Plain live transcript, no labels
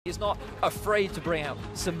He's not afraid to bring out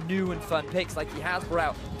some new and fun picks like he has brought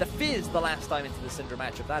out the Fizz the last time into the Syndra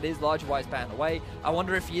matchup. That is large wise banned away. I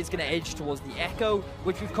wonder if he is going to edge towards the Echo,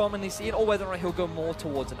 which we've commonly seen, or whether or not he'll go more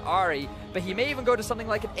towards an Ahri. But he may even go to something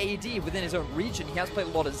like an AD within his own region. He has played a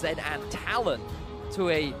lot of Zed and Talon to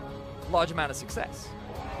a large amount of success.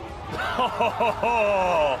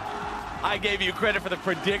 I gave you credit for the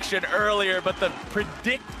prediction earlier, but the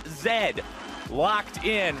predict Zed locked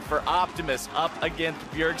in for Optimuss up against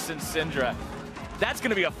Bjergsen Syndra. That's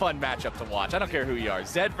going to be a fun matchup to watch. I don't care who you are.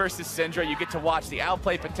 Zed versus Syndra, you get to watch the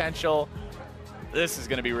outplay potential. This is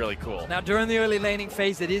going to be really cool. Now, during the early laning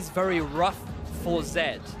phase, it is very rough for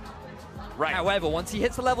Zed. Right. However, once he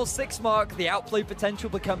hits the level 6 mark, the outplay potential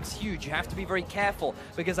becomes huge. You have to be very careful,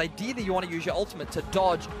 because ideally you want to use your ultimate to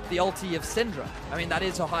dodge the ulti of Syndra. I mean, that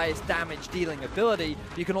is her highest damage dealing ability.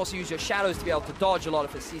 You can also use your shadows to be able to dodge a lot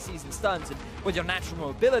of her CCs and stuns, and with your natural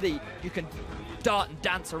mobility, you can dart and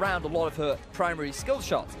dance around a lot of her primary skill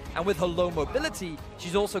shots. And with her low mobility,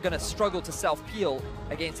 she's also going to struggle to self-heal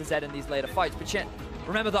against the Zed in these later fights. But yet,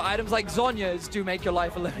 remember that items like Zhonya's do make your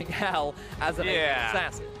life a living hell as an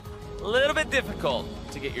assassin. A little bit difficult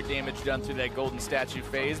to get your damage done through that golden statue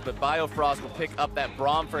phase, but Biofrost will pick up that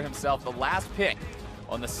Braum for himself, the last pick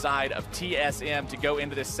on the side of TSM to go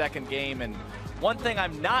into this second game. And one thing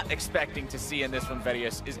I'm not expecting to see in this one,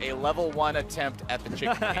 Vedius, is a level 1 attempt at the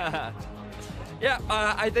chicken game. Yeah,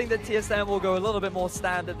 I think that TSM will go a little bit more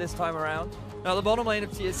standard this time around. Now, the bottom lane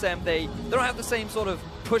of TSM, they don't have the same sort of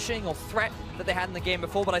pushing or threat that they had in the game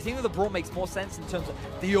before, but I think that the Braum makes more sense in terms of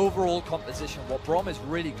the overall composition. What Braum is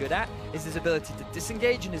really good at is his ability to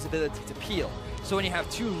disengage and his ability to peel. So when you have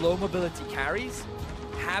two low mobility carries,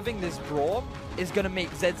 having this Braum is going to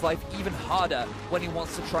make Zed's life even harder when he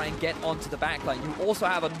wants to try and get onto the backline. You also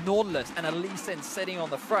have a Nautilus and a LIİN sitting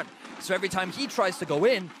on the front, so every time he tries to go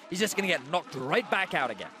in, he's just going to get knocked right back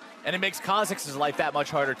out again. And it makes Kha'Zix's life that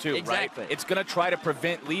much harder too, exactly. Right? It's going to try to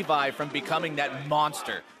prevent Levi from becoming that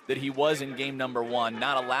monster that he was in game number 1,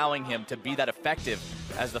 not allowing him to be that effective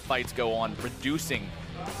as the fights go on, reducing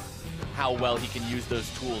how well he can use those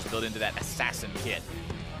tools built into that assassin kit.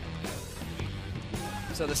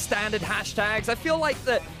 So the standard hashtags, I feel like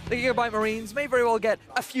the Gigabyte Marines may very well get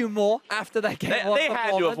a few more after that game 1 They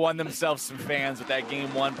had to have won themselves some fans with that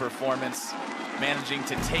game 1 performance, managing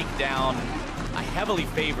to take down a heavily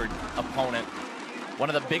favored opponent, one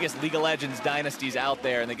of the biggest League of Legends dynasties out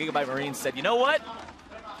there, and the Gigabyte Marines said, you know what?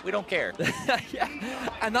 We don't care. Yeah,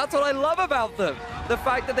 and that's what I love about them. The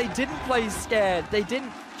fact that they didn't play scared. They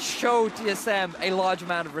didn't show TSM a large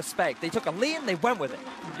amount of respect. They took a lead, they went with it.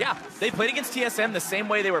 Yeah, they played against TSM the same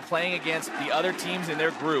way they were playing against the other teams in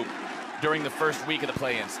their group during the first week of the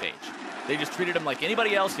play-in stage. They just treated them like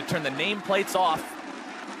anybody else. You turn the nameplates off,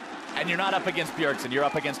 and you're not up against Bjergsen, you're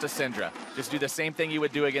up against a Syndra. Just do the same thing you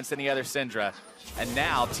would do against any other Syndra. And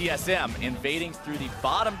now TSM invading through the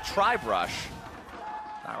bottom tri-brush.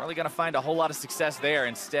 Not really going to find a whole lot of success there.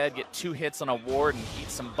 Instead, get 2 hits on a ward and eat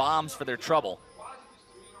some bombs for their trouble.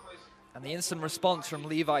 And the instant response from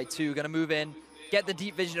Levi too, going to move in, get the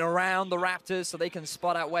deep vision around the Raptors so they can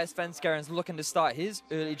spot out where Svenskaren's looking to start his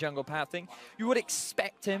early jungle pathing. You would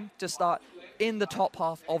expect him to start in the top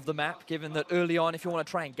half of the map, given that early on, if you want to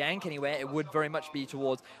try and gank anywhere, it would very much be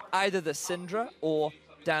towards either the Syndra or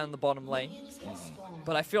down the bottom lane.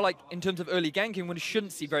 But I feel like in terms of early ganking, we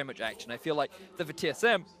shouldn't see very much action. I feel like that for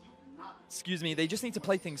TSM, excuse me, they just need to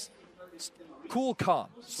play things cool, calm.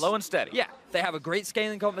 Slow and steady. Yeah, they have a great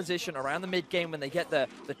scaling composition around the mid game. When they get the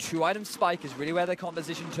 2-item spike is really where their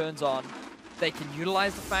composition turns on. They can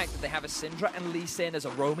utilize the fact that they have a Syndra and LIİN as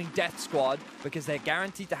a roaming death squad, because they're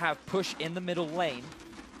guaranteed to have push in the middle lane.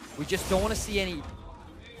 We just don't want to see any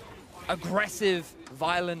aggressive,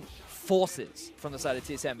 violent forces from the side of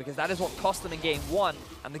TSM, because that is what cost them in game 1,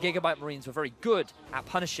 and the Gigabyte Marines were very good at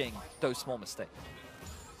punishing those small mistakes.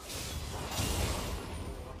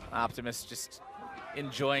 Optimuss just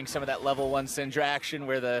enjoying some of that level 1 Syndra action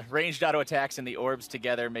where the ranged auto attacks and the orbs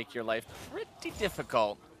together make your life pretty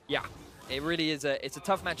difficult. Yeah, it really is it's a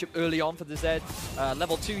tough matchup early on for the Zed.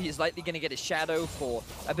 Level 2, he's likely going to get his shadow for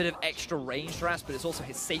a bit of extra range harass, but it's also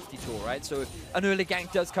his safety tool, right? So if an early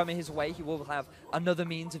gank does come in his way, he will have another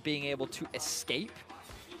means of being able to escape.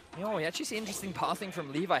 You know, we actually see interesting pathing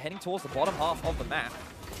from Levi heading towards the bottom half of the map.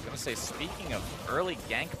 I was going to say, speaking of early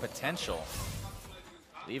gank potential,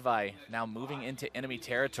 Levi now moving into enemy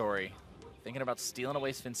territory, thinking about stealing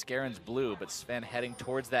away Svenskaren's blue, but Sven heading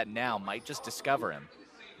towards that now, might just discover him.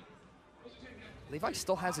 Levi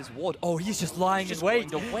still has his ward. Oh, he's just lying in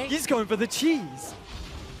wait. He's going for the cheese.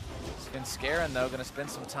 Svenskaren, though, going to spend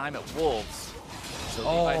some time at Wolves. So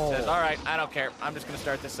So Levi says, all right, I don't care. I'm just going to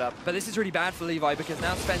start this up. But this is really bad for Levi because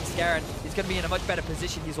now Sven is going to be in a much better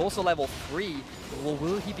position. He's also level 3. Well,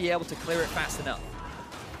 will he be able to clear it fast enough?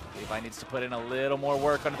 Levi needs to put in a little more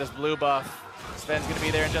work under this blue buff. Sven's going to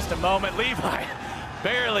be there in just a moment. Levi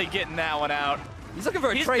barely getting that one out. He's looking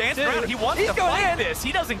for a trade dancing around. He wants to fight this.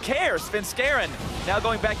 He doesn't care. Sven now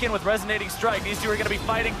going back in with Resonating Strike. These two are going to be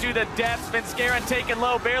fighting to the death. Sven taken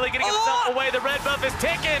low, barely getting himself away. The red buff is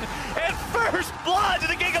taken. And first blood to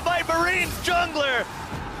the Gigabyte Marines jungler.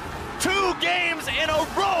 2 games in a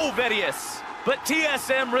row, Vedius. But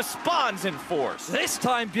TSM responds in force. This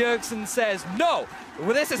time Bjergsen says, no,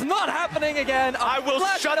 this is not happening again. I will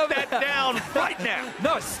shut that down right now.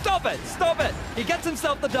 No, stop it, stop it. He gets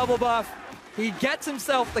himself the double buff. He gets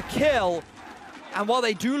himself the kill, and while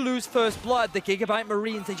they do lose first blood, the Gigabyte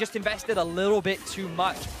Marines, they just invested a little bit too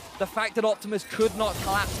much. The fact that Optimuss could not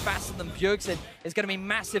collapse faster than Bjergsen is going to be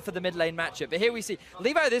massive for the mid lane matchup. But here we see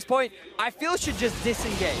Levi at this point, I feel should just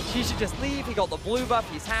disengage. He should just leave. He got the blue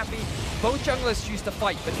buff. He's happy. Both junglers choose to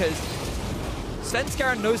fight because Sven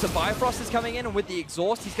knows the Bifrost is coming in, and with the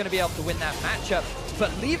exhaust, he's going to be able to win that matchup.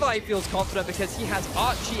 But Levi feels confident because he has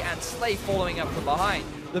Archie and Slay following up from behind.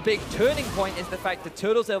 The big turning point is the fact that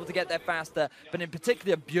Turtle's able to get there faster, but in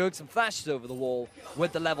particular, Bjergsen flashes over the wall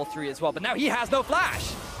with the level 3 as well. But now he has no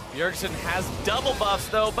flash. Bjergsen has double buffs,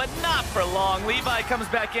 though, but not for long. Levi comes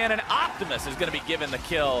back in, and Optimuss is going to be given the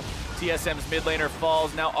kill. TSM's mid laner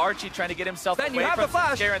falls. Now Archie trying to get himself away from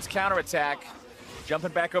Sven's counterattack.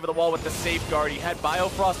 Jumping back over the wall with the safeguard. He had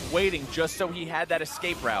Biofrost waiting just so he had that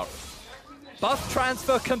escape route. Buff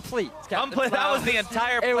transfer complete. That was the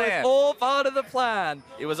entire plan. It was all part of the plan.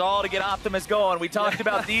 It was all to get Optimuss going. We talked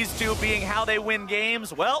about these two being how they win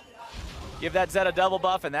games. Well, give that Zed a double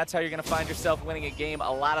buff, and that's how you're going to find yourself winning a game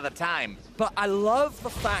a lot of the time. But I love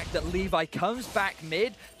the fact that Levi comes back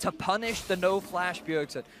mid to punish the no-flash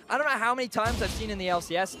Bjergsen. I don't know how many times I've seen in the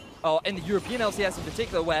LCS, or in the European LCS in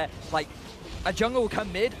particular, where, like, a jungle will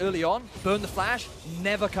come mid early on, burn the flash,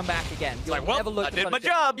 never come back again. It's like, well, I did my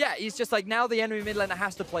job. Yeah, he's just like, now the enemy mid laner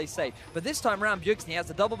has to play safe. But this time around, Bjergsen, he has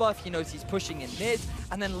the double buff, he knows he's pushing in mid,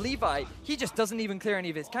 and then Levi, he just doesn't even clear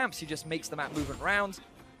any of his camps, he just makes the map moving around,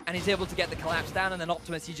 and he's able to get the collapse down, and then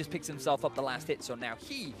Optimuss, he just picks himself up the last hit, so now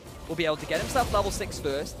he will be able to get himself level 6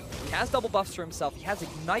 first. He has double buffs for himself, he has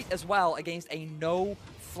Ignite as well against a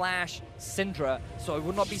no-flash Syndra, so I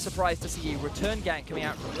would not be surprised to see a return gank coming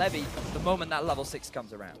out from Levy the moment that level 6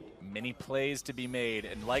 comes around. Many plays to be made,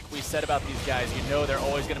 and like we said about these guys, you know they're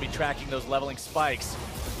always going to be tracking those leveling spikes.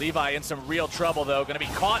 Levi in some real trouble, though, going to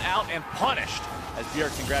be caught out and punished as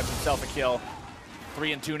Bjergsen grabs himself a kill.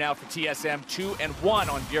 3-2 now for TSM, 2-1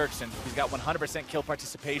 on Bjergsen. He's got 100% kill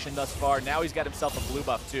participation thus far. Now he's got himself a blue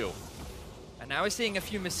buff, too. And now we're seeing a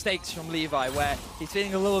few mistakes from Levi where he's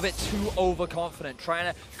feeling a little bit too overconfident,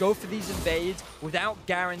 trying to go for these invades without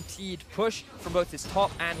guaranteed push from both his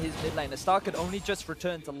top and his mid lane. The star could only just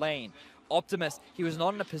return to lane. Optimuss, he was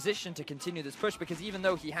not in a position to continue this push because even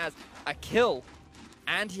though he has a kill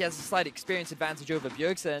and he has a slight experience advantage over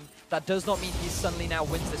Bjergsen, that does not mean he suddenly now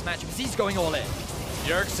wins this match because he's going all in.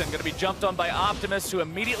 Bjergsen going to be jumped on by Optimuss, who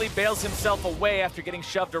immediately bails himself away after getting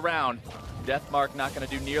shoved around. Deathmark not going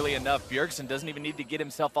to do nearly enough. Bjergsen doesn't even need to get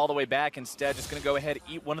himself all the way back. Instead, just going to go ahead,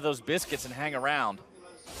 eat one of those biscuits and hang around.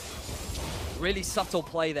 Really subtle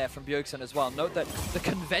play there from Bjergsen as well. Note that the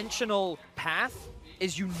conventional path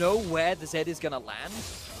is you know where the Zed is going to land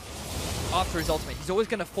after his ultimate. He's always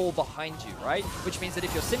going to fall behind you, right? Which means that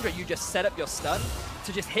if you're Syndra, you just set up your stun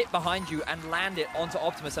to just hit behind you and land it onto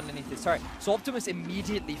Optimuss underneath his turret. So Optimuss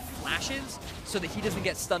immediately flashes so that he doesn't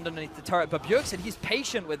get stunned underneath the turret. But Bjergsen, he's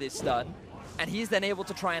patient with his stun, and he's then able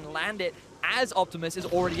to try and land it as Optimuss is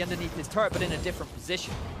already underneath his turret, but in a different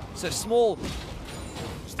position. So small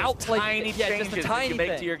outplay, tiny changes that you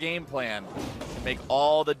make to your game plan can make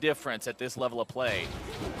all the difference at this level of play.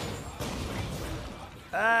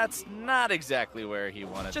 That's not exactly where he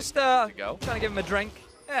wanted to go. Trying to give him a drink.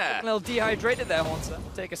 Yeah. A little dehydrated there, Haunter.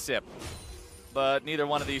 Take a sip. But neither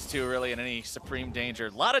one of these two really in any supreme danger.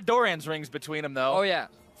 A lot of Doran's rings between them, though. Oh, yeah.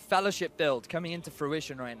 Fellowship build coming into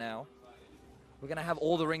fruition right now. We're going to have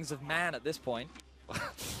all the rings of man at this point.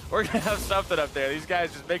 We're going to have something up there. These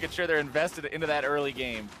guys just making sure they're invested into that early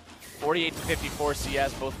game. 48 to 54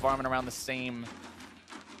 CS, both farming around the same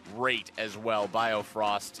rate as well.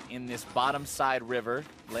 Biofrost in this bottom side river,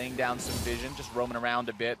 laying down some vision, just roaming around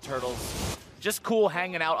a bit. Turtle's just cool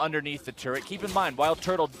hanging out underneath the turret. Keep in mind, Wild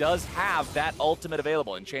Turtle does have that ultimate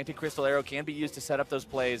available. Enchanted Crystal Arrow can be used to set up those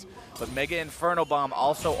plays, but Mega Inferno Bomb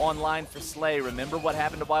also online for Slay. Remember what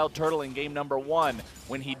happened to Wild Turtle in game number 1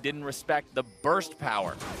 when he didn't respect the burst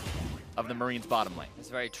power. of the Marines' bottom lane. It's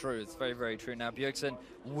very true. It's very, very true. Now, Bjergsen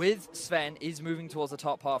with Sven is moving towards the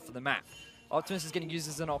top half of the map. Optimuss is going to use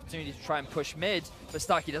this as an opportunity to try and push mid, but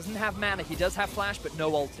Starkey doesn't have mana. He does have flash, but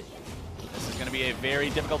no ulti. This is going to be a very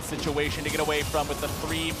difficult situation to get away from with the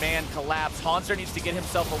 3-man collapse. Haunter needs to get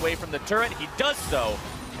himself away from the turret. He does so,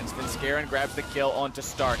 and Svenskeren grabs the kill onto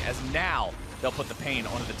Stark, as now they'll put the pain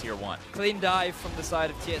onto the tier 1. Clean dive from the side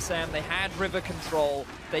of TSM. They had river control.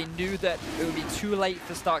 They knew that it would be too late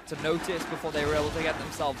for Stark to notice before they were able to get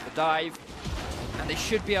themselves the dive. And they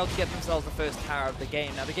should be able to get themselves the first tower of the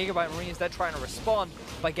game. Now the Gigabyte Marines, they're trying to respond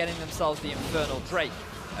by getting themselves the Infernal Drake.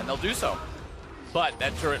 And they'll do so. But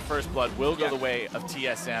that turret first blood will go the way of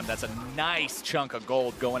TSM. That's a nice chunk of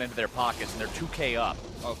gold going into their pockets, and they're 2K up.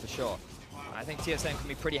 Oh, for sure. I think TSM can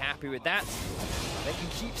be pretty happy with that. They can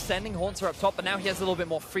keep sending Haunter up top, but now he has a little bit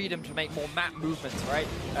more freedom to make more map movements, right?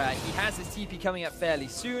 He has his TP coming up fairly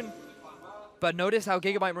soon. But notice how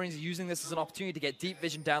Gigabyte Marines are using this as an opportunity to get deep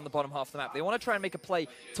vision down the bottom half of the map. They want to try and make a play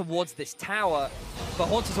towards this tower, but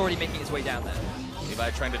Haunter's already making his way down there.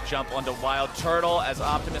 Levi trying to jump onto Wild Turtle as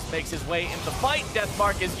Optimuss makes his way into the fight. Death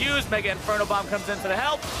Mark is used. Mega Inferno Bomb comes in for the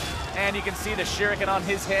help. And you can see the Shuriken on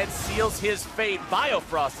his head seals his fate.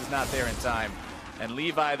 Biofrost is not there in time. And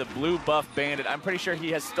Levi, the blue buff bandit, I'm pretty sure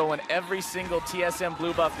he has stolen every single TSM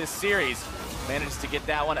blue buff this series. Manages to get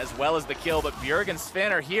that one as well as the kill, but Bjerg and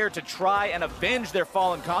Sven are here to try and avenge their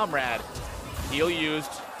fallen comrade. Heal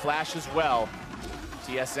used, flash as well.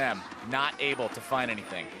 TSM not able to find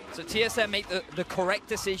anything. So TSM make the correct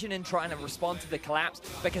decision in trying to respond to the collapse,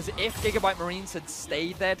 because if Gigabyte Marines had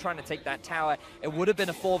stayed there trying to take that tower, it would have been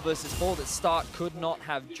a 4 versus 4 that Stark could not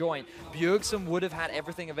have joined. Bjergsen would have had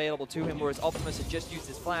everything available to him, whereas Optimuss had just used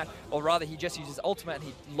his flash, or rather he just used his ultimate and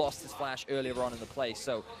he lost his flash earlier on in the play.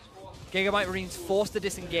 So Gigabyte Marines forced to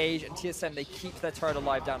disengage, and TSM, they keep their turret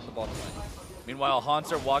alive down in the bottom lane. Meanwhile,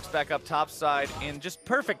 Haunter walks back up topside in just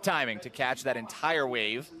perfect timing to catch that entire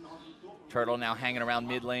wave. Turtle now hanging around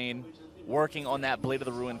mid lane, working on that Blade of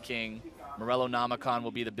the Ruined King. Morello Namicon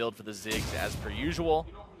will be the build for the Ziggs as per usual.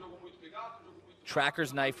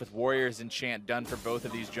 Tracker's Knife with Warrior's Enchant done for both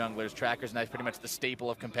of these junglers. Tracker's Knife pretty much the staple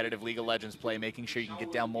of competitive League of Legends play, making sure you can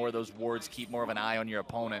get down more of those wards, keep more of an eye on your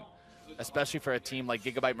opponent. Especially for a team like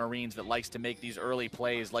Gigabyte Marines that likes to make these early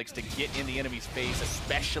plays, likes to get in the enemy's face,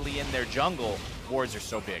 especially in their jungle. Wards are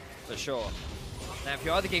so big. For sure. Now, if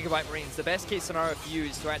you are the Gigabyte Marines, the best case scenario for you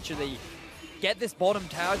is to actually get this bottom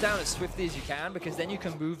tower down as swiftly as you can, because then you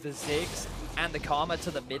can move the Ziggs and the Karma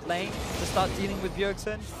to the mid lane to start dealing with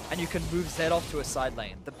Bjergsen, and you can move Zed off to a side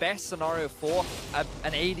lane. The best scenario for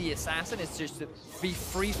an AD assassin is just to be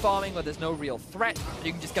free farming where there's no real threat.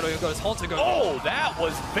 You can just go as Haunter goes. Oh, that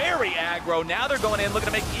was very aggro. Now they're going in, looking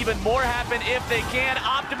to make even more happen if they can.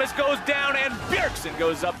 Optimuss goes down, and Bjergsen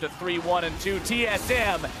goes up to 3-1 and 2.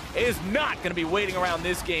 TSM is not going to be waiting around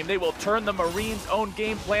this game. They will turn the Marines' own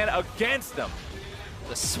game plan against them.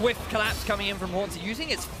 The swift collapse coming in from Haunter, using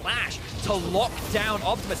its flash to lock down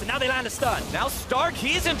Optimuss, and now they land a stun. Now Stark,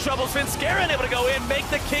 he's in trouble. Svenskeren able to go in, make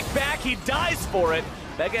the kick back. He dies for it.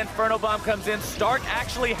 Mega Inferno Bomb comes in. Stark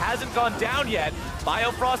actually hasn't gone down yet.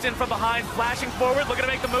 Biofrost in from behind, flashing forward, looking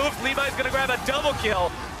to make the move. Levi's going to grab a double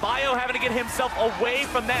kill. Bio having to get himself away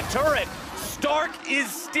from that turret. Stark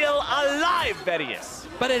is still alive, Vedius.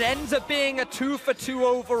 But it ends up being a 2-for-2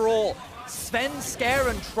 overall.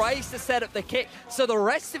 Svenskeren tries to set up the kick so the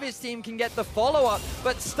rest of his team can get the follow-up,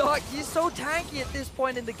 but Stark, he's so tanky at this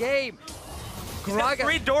point in the game. He's got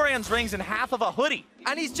 3 Dorian's rings and half of a hoodie.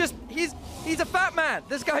 And he's a fat man.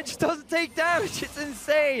 This guy just doesn't take damage. It's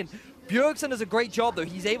insane. Bjergsen does a great job, though.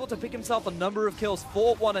 He's able to pick himself a number of kills,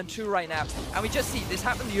 4, 1, and 2 right now. And we just see this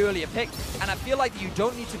happened the earlier pick, and I feel like you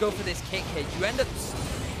don't need to go for this kick here. You end up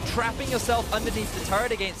trapping yourself underneath the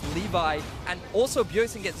turret against Levi, and also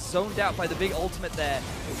Bjergsen gets zoned out by the big ultimate there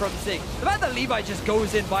from Zig. The fact that Levi just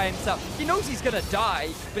goes in by himself, he knows he's gonna die,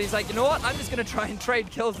 but he's like, you know what, I'm just gonna try and trade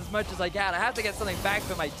kills as much as I can. I have to get something back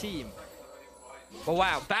for my team. But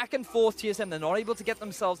wow, back and forth TSM, they're not able to get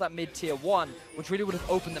themselves that mid-tier 1, which really would have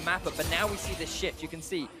opened the map up, but now we see this shift. You can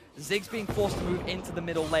see Ziggs being forced to move into the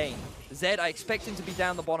middle lane. Zed, I expect him to be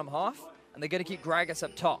down the bottom half, and they're gonna keep Gragas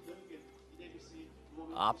up top.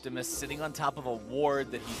 Optimuss sitting on top of a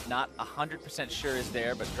ward that he's not 100% sure is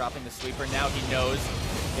there, but dropping the sweeper. Now he knows.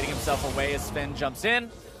 Getting himself away as Sven jumps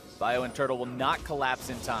in. Bio and Turtle will not collapse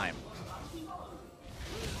in time.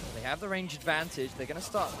 They have the range advantage. They're going to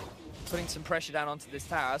start putting some pressure down onto this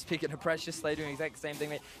tower. Speaking of Precious Slay doing exactly the same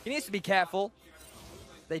thing. He needs to be careful.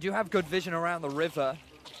 They do have good vision around the river.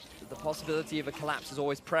 The possibility of a collapse is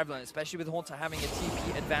always prevalent, especially with Haunter having a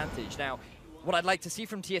TP advantage. Now, what I'd like to see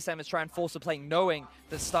from TSM is try and force the play, knowing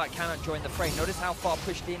that Stark cannot join the fray. Notice how far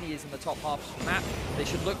pushed in he is in the top half of the map. They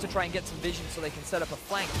should look to try and get some vision so they can set up a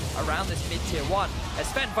flank around this mid-tier 1. As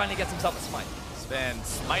Sven finally gets himself a smite. Sven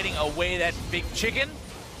smiting away that big chicken.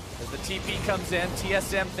 As the TP comes in,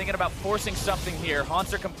 TSM thinking about forcing something here.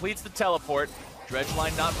 Hauntzer completes the teleport.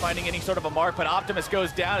 Dredgeline not finding any sort of a mark, but Optimuss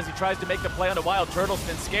goes down as he tries to make the play on the Wild Turtle.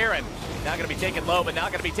 Spin Scarin. Not going to be taken low, but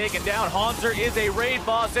not going to be taken down. Hauntzer is a raid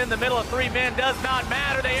boss in the middle of 3 men. Does not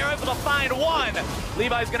matter. They are able to find one.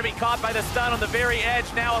 Levi's going to be caught by the stun on the very edge.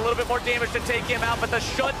 Now a little bit more damage to take him out, but the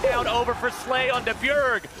shutdown over for Slay on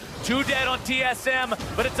Bjerg. 2 dead on TSM,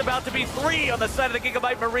 but it's about to be 3 on the side of the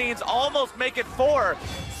Gigabyte Marines. Almost make it 4.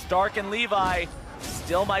 Stark and Levi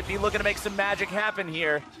still might be looking to make some magic happen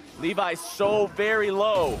here. Levi's so very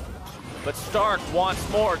low, but Stark wants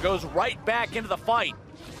more, goes right back into the fight.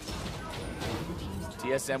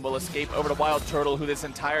 TSM will escape over to Wild Turtle, who this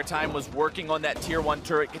entire time was working on that tier 1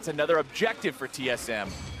 turret, gets another objective for TSM,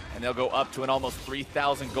 and they'll go up to an almost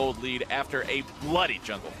 3,000 gold lead after a bloody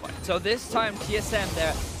jungle fight. So this time TSM,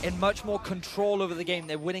 they're in much more control over the game.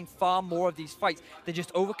 They're winning far more of these fights. They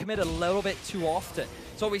just overcommit a little bit too often.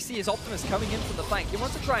 So what we see is Optimuss coming in from the flank. He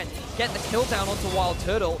wants to try and get the kill down onto Wild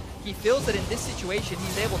Turtle. He feels that in this situation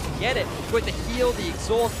he's able to get it with the heal, the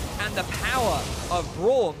exhaust, and the power of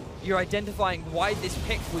Braum. You're identifying why this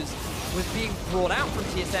pick was being brought out from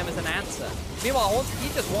TSM as an answer. Meanwhile, he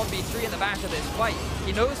just 1v3 in the back of this fight.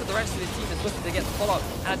 He knows that the rest of his team is looking to get the follow-up.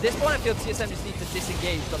 And at this point, I feel TSM just needs to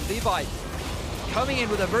disengage. But Levi coming in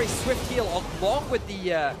with a very swift heal, along with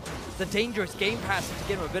the dangerous game passing to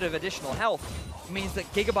give him a bit of additional health, means that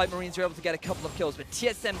Gigabyte Marines are able to get a couple of kills. But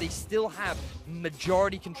TSM, they still have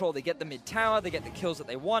majority control. They get the mid tower, they get the kills that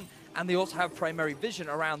they want, and they also have primary vision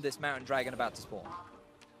around this Mountain Dragon about to spawn.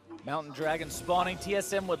 Mountain Dragon spawning.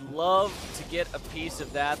 TSM would love to get a piece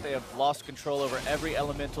of that. They have lost control over every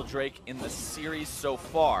Elemental Drake in the series so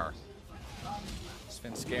far.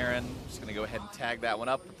 Spin Scarin just going to go ahead and tag that one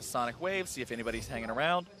up with the Sonic Wave, see if anybody's hanging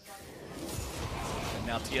around. And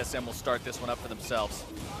now TSM will start this one up for themselves.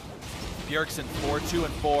 Bjergsen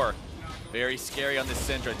 4-2-4. Very scary on this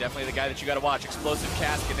Syndra. Definitely the guy that you got to watch. Explosive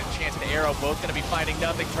Casket, Enchanted Arrow, both going to be finding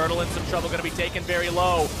nothing. Turtle in some trouble, going to be taken very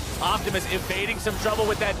low. Optimuss evading some trouble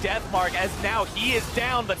with that death mark, as now he is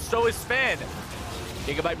down, but so is Sven.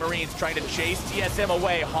 Gigabyte Marines trying to chase TSM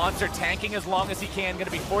away. Hauntzer tanking as long as he can, going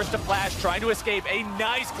to be forced to flash, trying to escape. A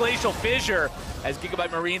nice Glacial Fissure as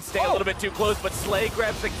Gigabyte Marines stay a little bit too close, but Slay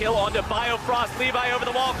grabs the kill onto Biofrost. Levi over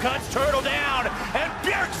the wall, cuts Turtle down, and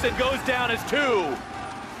Bjergsen goes down as 2.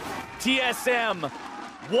 TSM,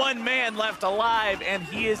 1 man left alive, and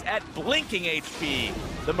he is at blinking HP.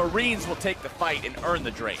 The Marines will take the fight and earn the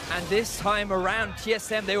Drake. And this time around,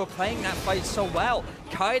 TSM, they were playing that fight so well,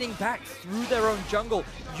 kiting back through their own jungle,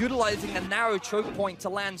 utilizing the narrow choke point to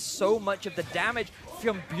land so much of the damage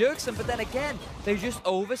from Bjergsen, but then again, they just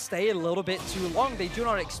overstay a little bit too long. They do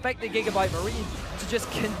not expect the Gigabyte Marines to just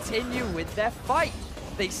continue with their fight.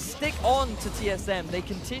 They stick on to TSM, they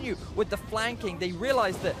continue with the flanking, they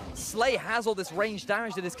realize that Slay has all this range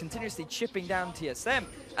damage that is continuously chipping down TSM,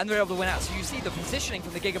 and they're able to win out. So you see the positioning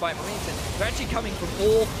from the Gigabyte Marines, and they're actually coming from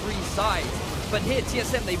all 3 sides. But here,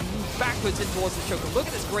 TSM, they move backwards in towards the choker. Look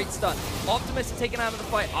at this great stun. Optimuss is taken out of the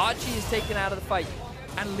fight, Archie is taken out of the fight,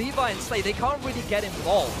 and Levi and Slay, they can't really get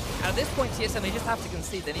involved. And at this point, TSM, they just have to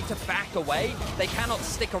concede. They need to back away. They cannot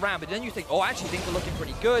stick around. But then you think, oh, actually, things are looking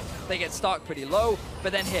pretty good. They get Stark pretty low.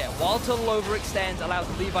 But then here, Wild Turtle overextends, allows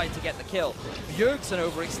Levi to get the kill. Bjergsen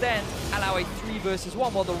overextends, allow a 3 versus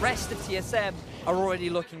 1, while the rest of TSM are already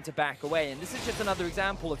looking to back away. And this is just another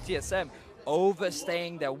example of TSM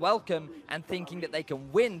overstaying their welcome and thinking that they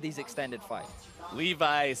can win these extended fights.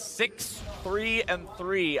 Levi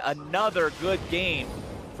 6-3-3, another good game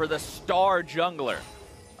for the star jungler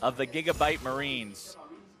of the Gigabyte Marines.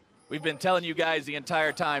 We've been telling you guys the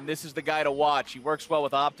entire time, this is the guy to watch. He works well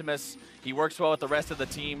with Optimuss, he works well with the rest of the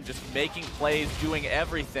team, just making plays, doing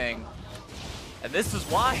everything. And this is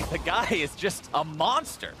why the guy is just a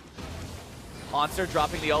monster. Hauntzer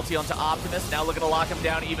dropping the ulti onto Optimuss, now looking to lock him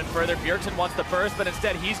down even further. Bjergsen wants the burst, but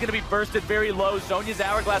instead he's going to be bursted very low. Zhonya's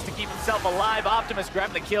Hourglass to keep himself alive. Optimuss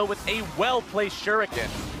grabbing the kill with a well-placed Shuriken.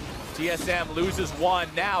 TSM loses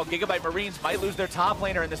 1. Now Gigabyte Marines might lose their top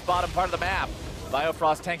laner in this bottom part of the map.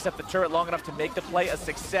 Biofrost tanks up the turret long enough to make the play a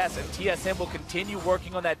success, and TSM will continue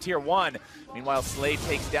working on that tier 1. Meanwhile, Slay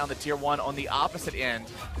takes down the tier 1 on the opposite end.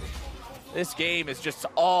 This game is just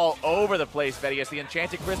all over the place, Vetv. The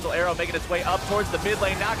Enchanted Crystal Arrow making its way up towards the mid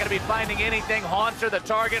lane, not going to be finding anything. Hauntzer, the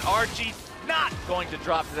target. Archie not going to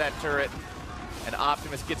drop to that turret. And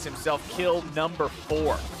Optimuss gets himself kill number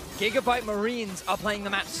 4. Gigabyte Marines are playing the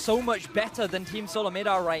map so much better than Team Solomid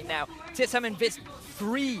are right now. TSM envists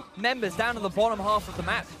 3 members down in the bottom half of the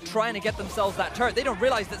map trying to get themselves that turret. They don't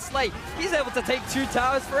realize that Slay, he's able to take 2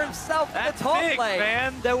 towers for himself in the top big, lane.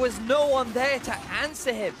 man. There was no one there to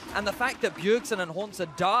answer him. And the fact that Bjergsen and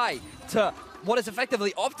ďUN die to what is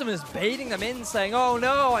effectively Optimuss baiting them in, saying, oh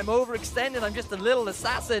no, I'm overextended, I'm just a little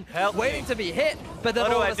assassin waiting to be hit. But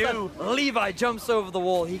then all of a sudden, Levi jumps over the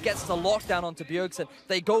wall. He gets the lockdown onto Bjergsen.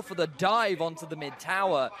 They go for the dive onto the mid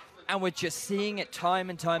tower. And we're just seeing it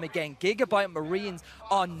time and time again. Gigabyte Marines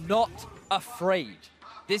are not afraid.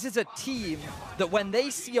 This is a team that when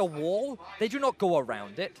they see a wall, they do not go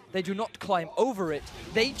around it. They do not climb over it.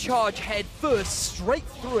 They charge head first, straight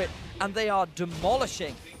through it, and they are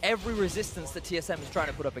demolishing every resistance that TSM is trying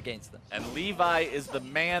to put up against them. And Levi is the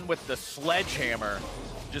man with the sledgehammer,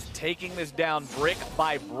 just taking this down brick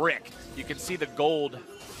by brick. You can see the gold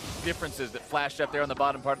differences that flashed up there on the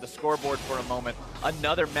bottom part of the scoreboard for a moment.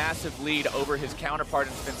 Another massive lead over his counterpart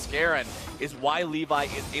in Svenskeren is why Levi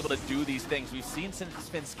is able to do these things. We've seen since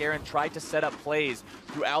Svenskeren tried to set up plays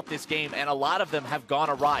throughout this game, and a lot of them have gone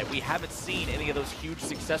awry. We haven't seen any of those huge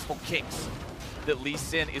successful kicks that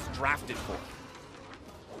LIİN is drafted for.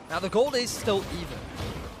 Now the gold is still even.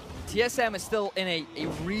 TSM is still in a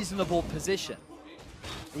reasonable position.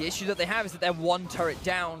 The issue that they have is that they're 1 turret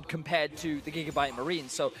down compared to the Gigabyte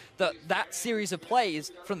Marines. So that series of plays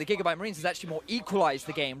from the Gigabyte Marines has actually more equalized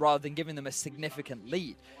the game rather than giving them a significant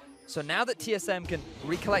lead. So now that TSM can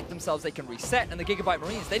recollect themselves, they can reset, and the Gigabyte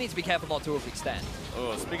Marines, they need to be careful not to overextend.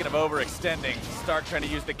 Oh, speaking of overextending, Stark trying to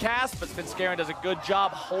use the cast, but Svenskeren does a good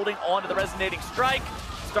job holding on to the resonating strike.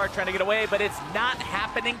 Stark trying to get away, but it's not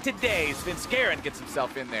happening today. Svenskeren gets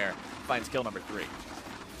himself in there, finds kill number 3.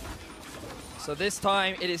 So this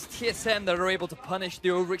time, it is TSM that are able to punish the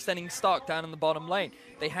overextending Stark down in the bottom lane.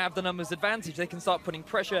 They have the numbers advantage. They can start putting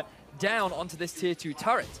pressure down onto this tier 2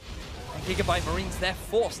 turret. And Gigabyte Marines, they're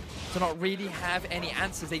forced to not really have any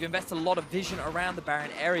answers. They've invested a lot of vision around the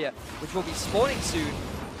Baron area, which will be spawning soon.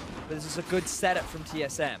 But this is a good setup from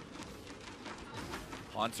TSM.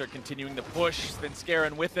 ďUN continuing to push,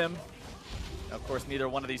 Svenskeren with him. Of course, neither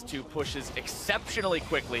one of these two pushes exceptionally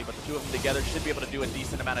quickly, but the two of them together should be able to do a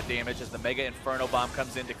decent amount of damage as the Mega Inferno Bomb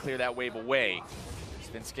comes in to clear that wave away.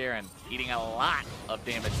 Svenskeren eating a lot of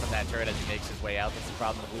damage from that turret as he makes his way out. That's the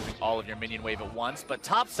problem of losing all of your minion wave at once. But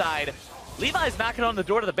topside, Levi's knocking on the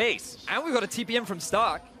door to the base. And we've got a TPM from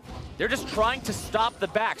Stark. They're just trying to stop the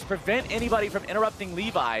backs, prevent anybody from interrupting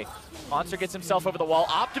Levi. ďUN gets himself over the wall.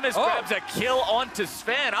 Optimuss grabs a kill onto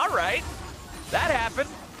Sven. All right, that happened.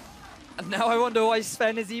 And now I wonder why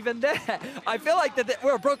Sven is even there. I feel like that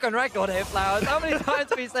we're a broken record here, Flowers. How many times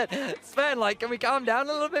have we said, Sven, like, can we calm down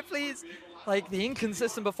a little bit, please? Like, the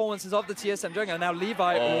inconsistent performances of the TSM jungle. Now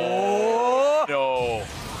Levi, oh no.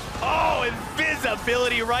 Oh,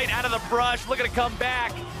 invisibility right out of the brush. Looking to come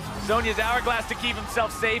back. Zhonya's hourglass to keep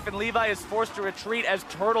himself safe, and Levi is forced to retreat as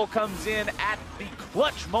Turtle comes in at the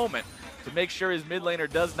clutch moment to make sure his mid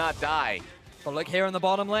laner does not die. But look here in the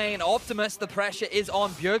bottom lane, Optimuss, the pressure is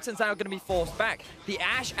on. Bjergsen's now going to be forced back. The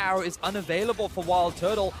Ash Arrow is unavailable for Wild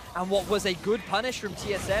Turtle, and what was a good punish from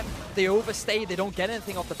TSM, they overstayed, they don't get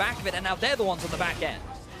anything off the back of it, and now they're the ones on the back end.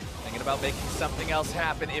 Thinking about making something else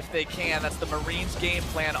happen if they can. That's the Marines game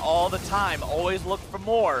plan all the time. Always look for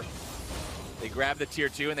more. They grab the tier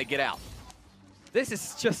 2 and they get out. This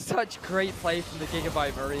is just such great play from the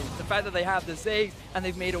Gigabyte Marines. The fact that they have the Ziggs and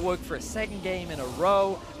they've made it work for a 2nd game in a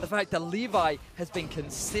row. The fact that Levi has been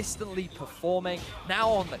consistently performing. Now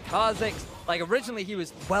on the Kha'Zix. Like, originally he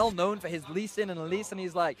was well known for his LIİN and Elise, and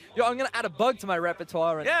he's like, yo, I'm going to add a bug to my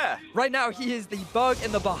repertoire. And yeah. Right now he is the bug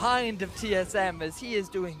in the behind of TSM, as he is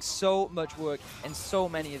doing so much work in so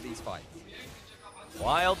many of these fights.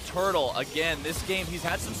 Wild Turtle, again, this game, he's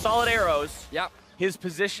had some solid arrows. Yep. His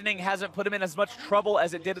positioning hasn't put him in as much trouble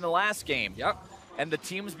as it did in the last game. Yep. And the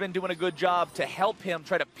team's been doing a good job to help him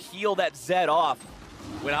try to peel that Zed off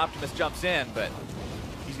when Optimuss jumps in, but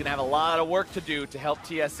he's going to have a lot of work to do to help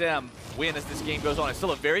TSM win as this game goes on. It's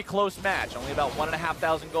still a very close match, only about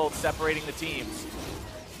 1,500 gold separating the teams.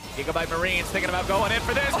 Gigabyte Marines thinking about going in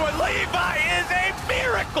for this one. Levi is a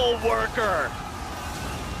miracle worker!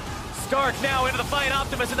 Stark now into the fight.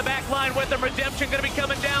 Optimuss in the back line with him. Redemption going to be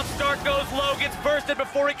coming down. Stark goes low, gets bursted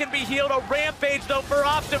before he can be healed. A rampage, though, for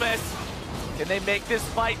Optimuss. Can they make this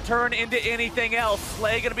fight turn into anything else?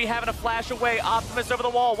 Slay going to be having a flash away. Optimuss over the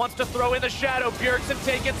wall, wants to throw in the shadow. Bjergsen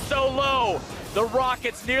taken so low. The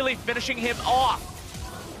rockets nearly finishing him off.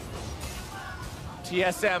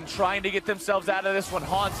 TSM trying to get themselves out of this one.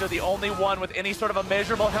 Hansa, the only one with any sort of a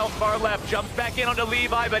measurable health bar left, jumps back in onto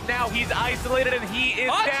Levi, but now he's isolated and he is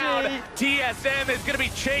down. TSM is going to be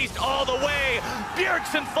chased all the way.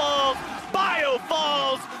 Bjergsen falls, Bio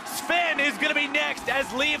falls. Sven is going to be next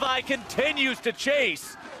as Levi continues to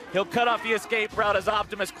chase. He'll cut off the escape route as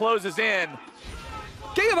Optimuss closes in.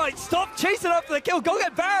 Gigabyte, stop chasing up for the kill. Go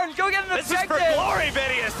get Baron. Go get an objective. This is for glory,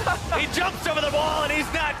 Vedius. He jumps over the wall and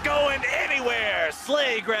he's not going anywhere.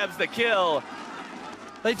 Slay grabs the kill.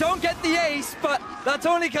 They don't get the ace, but that's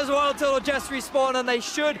only because Wild Turtle just respawned and they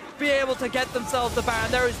should be able to get themselves the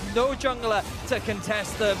Baron. There is no jungler to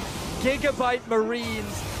contest them. Gigabyte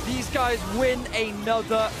Marines, these guys win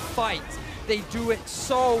another fight. They do it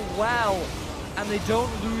so well, and they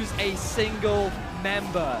don't lose a single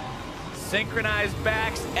member. Synchronized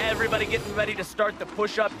backs, everybody getting ready to start the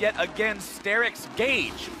push-up yet again. Sterix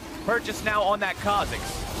Gage purchased now on that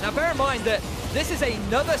Kha'Zix. Now bear in mind that this is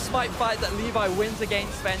another smite fight that Levi wins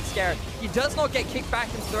against Svenskar. He does not get kicked back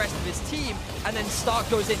into the rest of his team, and then Stark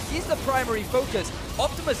goes in. He's the primary focus.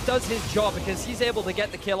 Optimuss does his job because he's able to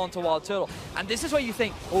get the kill onto Wild Turtle. And this is where you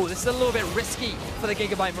think, oh, this is a little bit risky for the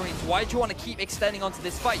Gigabyte Marines. Why do you want to keep extending onto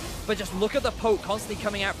this fight? But just look at the poke constantly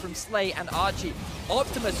coming out from Slay and Archie.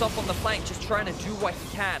 Optimuss up on the flank just trying to do what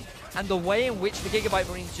he can. And the way in which the Gigabyte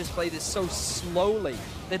Marines just play this so slowly.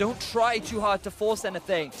 They don't try too hard to force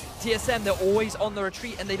anything. TSM, they're always on the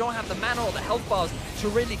retreat and they don't have the mana or the health bars to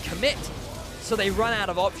really commit. So they run out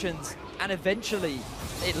of options and eventually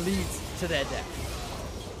it leads to their death.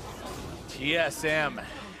 TSM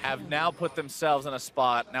have now put themselves in a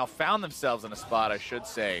spot, now found themselves in a spot, I should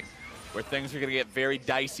say, where things are going to get very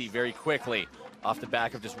dicey very quickly off the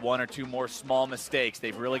back of just one or two more small mistakes.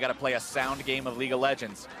 They've really got to play a sound game of League of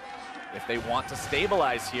Legends if they want to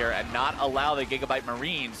stabilize here and not allow the Gigabyte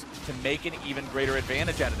Marines to make an even greater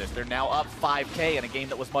advantage out of this. They're now up 5K in a game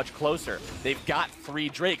that was much closer. They've got 3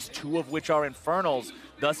 Drakes, 2 of which are Infernals,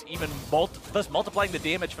 thus even multiplying the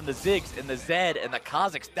damage from the Ziggs and the Zed and the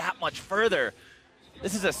Kha'Zix that much further.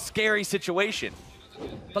 This is a scary situation.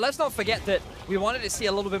 But let's not forget that we wanted to see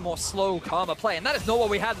a little bit more slow, calmer play, and that is not what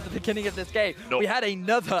we had at the beginning of this game. Nope. We had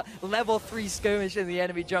another level 3 skirmish in the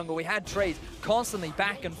enemy jungle. We had trades constantly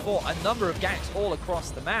back and forth, a number of ganks all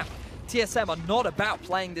across the map. TSM are not about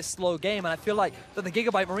playing this slow game, and I feel like that the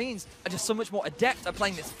Gigabyte Marines are just so much more adept at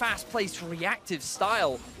playing this fast-paced, reactive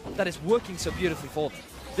style that is working so beautifully for them.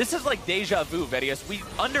 This is like deja vu, Vedius. We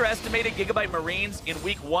underestimated Gigabyte Marines in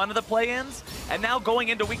week 1 of the play-ins, and now going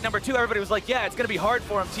into week number 2, everybody was like, yeah, it's going to be hard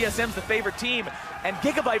for them. TSM's the favorite team, and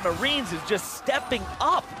Gigabyte Marines is just stepping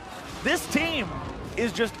up. This team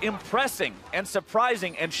is just impressing and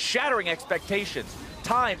surprising and shattering expectations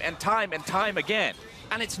time and time and time again.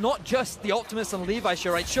 And it's not just the Optimuss and Levi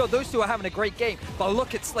show, right? Sure, those two are having a great game, but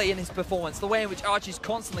look at Slay and his performance, the way in which Archie's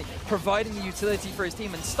constantly providing the utility for his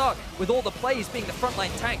team, and Stark, with all the plays being the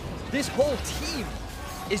frontline tank, this whole team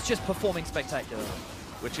is just performing spectacularly.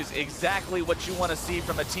 Which is exactly what you want to see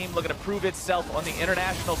from a team looking to prove itself on the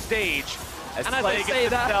international stage. As and Slay as I say gets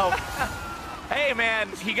that, himself, hey man,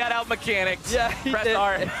 he got out mechanicked. Yeah, he Press did.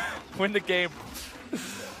 R, win the game.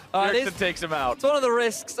 Bjergsen takes him out. It's one of the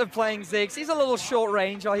risks of playing Ziggs. He's a little short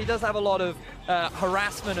range, or he does have a lot of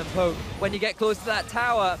harassment and poke. When you get close to that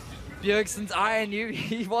tower, Bjergsen's eyeing you.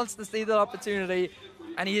 He wants to see that opportunity,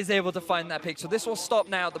 and he is able to find that pick. So this will stop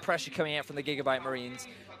now the pressure coming out from the Gigabyte Marines.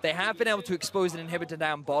 They have been able to expose an inhibitor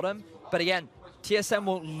down bottom, but again, TSM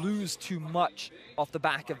won't lose too much off the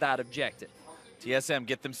back of that objective. TSM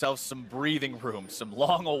get themselves some breathing room, some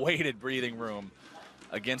long-awaited breathing room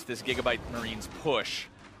against this Gigabyte Marines push.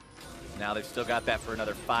 Now they've still got that for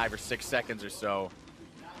another 5 or 6 seconds or so.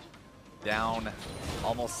 Down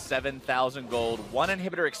almost 7,000 gold. 1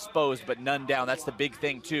 inhibitor exposed, but none down. That's the big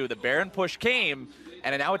thing, too. The Baron push came,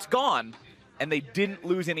 and now it's gone, and they didn't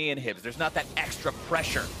lose any inhibs. There's not that extra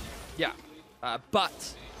pressure. Yeah,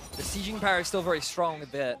 but the sieging power is still very strong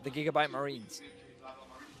with the Gigabyte Marines.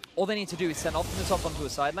 All they need to do is send Optimuss up onto a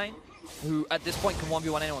side lane, who at this point can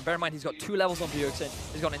 1v1 anyone. Bear in mind, he's got 2 levels on Bjergsen.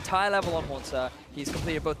 He's got an entire level on Hansa. He's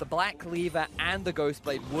completed both the Black Cleaver and the Ghost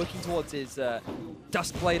Blade, working towards his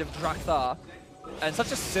Dusk Blade of Drakthar. And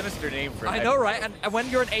such a sinister name for him. I know, right? And when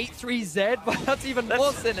you're an 8-3 but that's even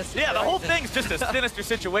more sinister. Yeah, the right? whole thing's just a sinister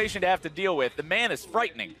situation to have to deal with. The man is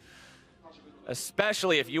frightening.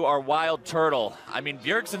 Especially if you are Wild Turtle. I mean,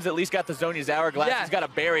 Bjergsen's at least got the Zhonya's Hourglass. Yeah. He's got a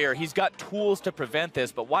barrier. He's got tools to prevent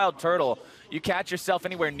this. But Wild Turtle, you catch yourself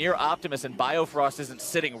anywhere near Optimuss and Biofrost isn't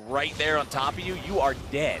sitting right there on top of you, you are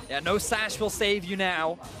dead. Yeah, no sash will save you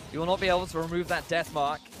now. You will not be able to remove that death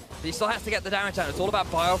mark. But he still has to get the damage down. It's all about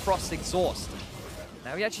Biofrost's exhaust.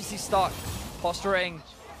 Now we actually see Stark posturing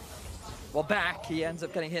well, back. He ends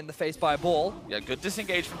up getting hit in the face by a ball. Yeah, good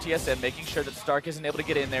disengage from TSM, making sure that Stark isn't able to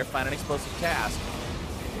get in there, find an explosive task.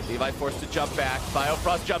 Levi forced to jump back.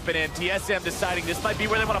 Biofrost jumping in. TSM deciding this might be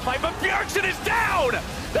where they want to fight, but Bjergsen is down!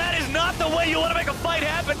 That is not the way you want to make a fight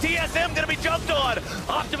happen. TSM going to be jumped on.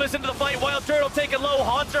 Optimuss into the fight. Wild Turtle taken low.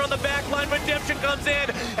 Haunter on the back line. Redemption comes in,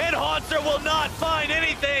 and Haunter will not find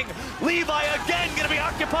anything. Levi again going to be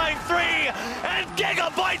occupying 3, and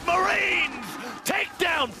Gigabyte Marines take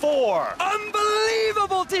down 4.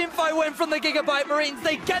 Unbelievable teamfight win from the Gigabyte Marines.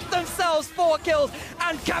 They get themselves 4 kills,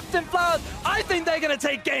 and Captain Flowers, I think they're going to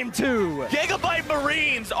take game 2. Gigabyte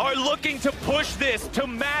Marines are looking to push this to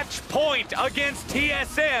match point against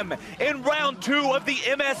TSM in round 2 of the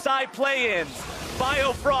MSI play-ins.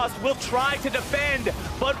 Biofrost will try to defend,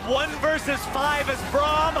 but 1 versus 5 as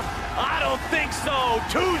Braum? I don't think so.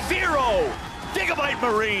 2-0, Gigabyte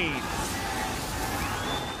Marines.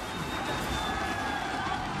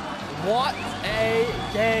 What a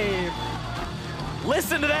game.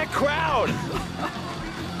 Listen to that crowd.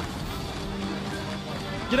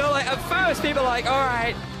 You know, like, at first, people are like, all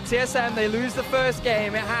right, TSM, they lose the first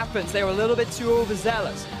game, it happens. They were a little bit too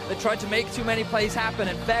overzealous. They tried to make too many plays happen,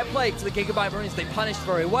 and fair play to the Gigabyte Marines, they punished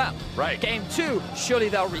very well. Right. Game 2, surely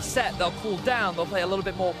they'll reset, they'll cool down, they'll play a little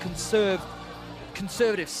bit more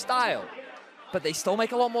conservative style. But they still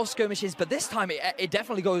make a lot more skirmishes, but this time it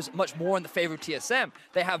definitely goes much more in the favor of TSM.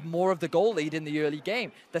 They have more of the goal lead in the early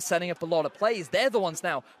game. They're setting up a lot of plays. They're the ones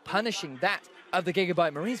now punishing that of the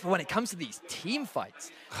Gigabyte Marines. But when it comes to these team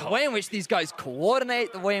fights, the way in which these guys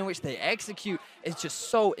coordinate, the way in which they execute is just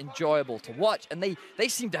so enjoyable to watch. And they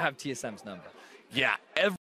seem to have TSM's number. Yeah,